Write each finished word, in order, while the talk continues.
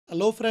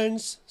Hello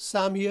friends,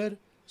 Sam here.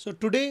 So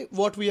today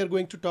what we are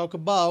going to talk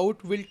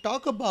about, we'll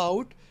talk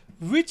about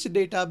which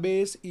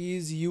database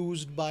is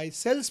used by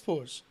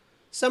Salesforce.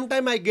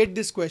 Sometime I get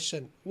this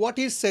question, what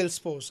is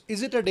Salesforce?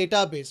 Is it a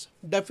database?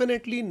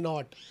 Definitely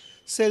not.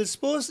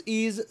 Salesforce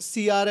is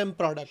CRM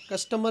product,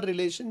 customer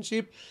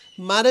relationship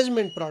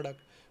management product.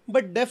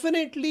 But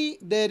definitely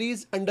there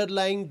is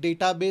underlying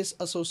database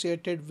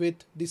associated with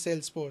the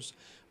Salesforce.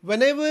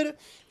 Whenever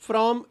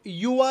from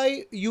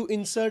UI you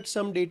insert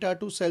some data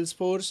to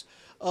Salesforce,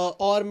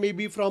 or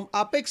maybe from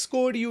Apex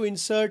code you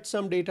insert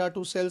some data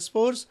to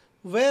Salesforce,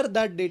 where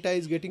that data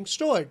is getting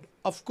stored,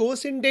 of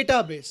course in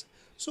database.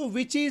 So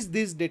which is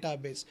this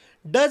database?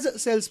 Does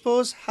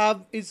Salesforce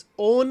have its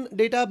own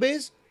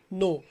database?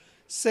 No.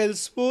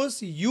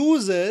 Salesforce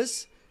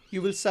uses,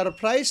 you will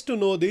surprised to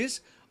know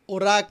this,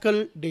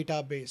 Oracle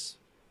database.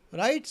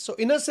 Right? So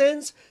in a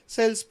sense,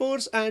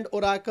 Salesforce and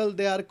Oracle,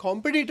 they are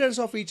competitors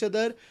of each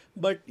other.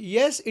 But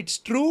yes, it's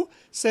true.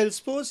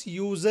 Salesforce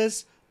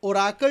uses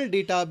Oracle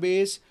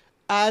database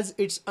as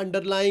its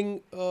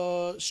underlying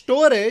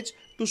storage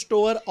to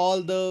store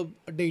all the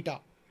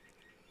data.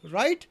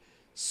 Right?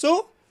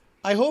 So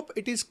I hope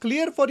it is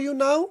clear for you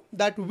now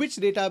that which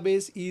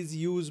database is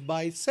used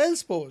by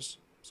Salesforce.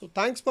 So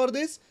thanks for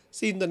this.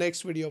 See you in the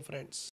next video, friends.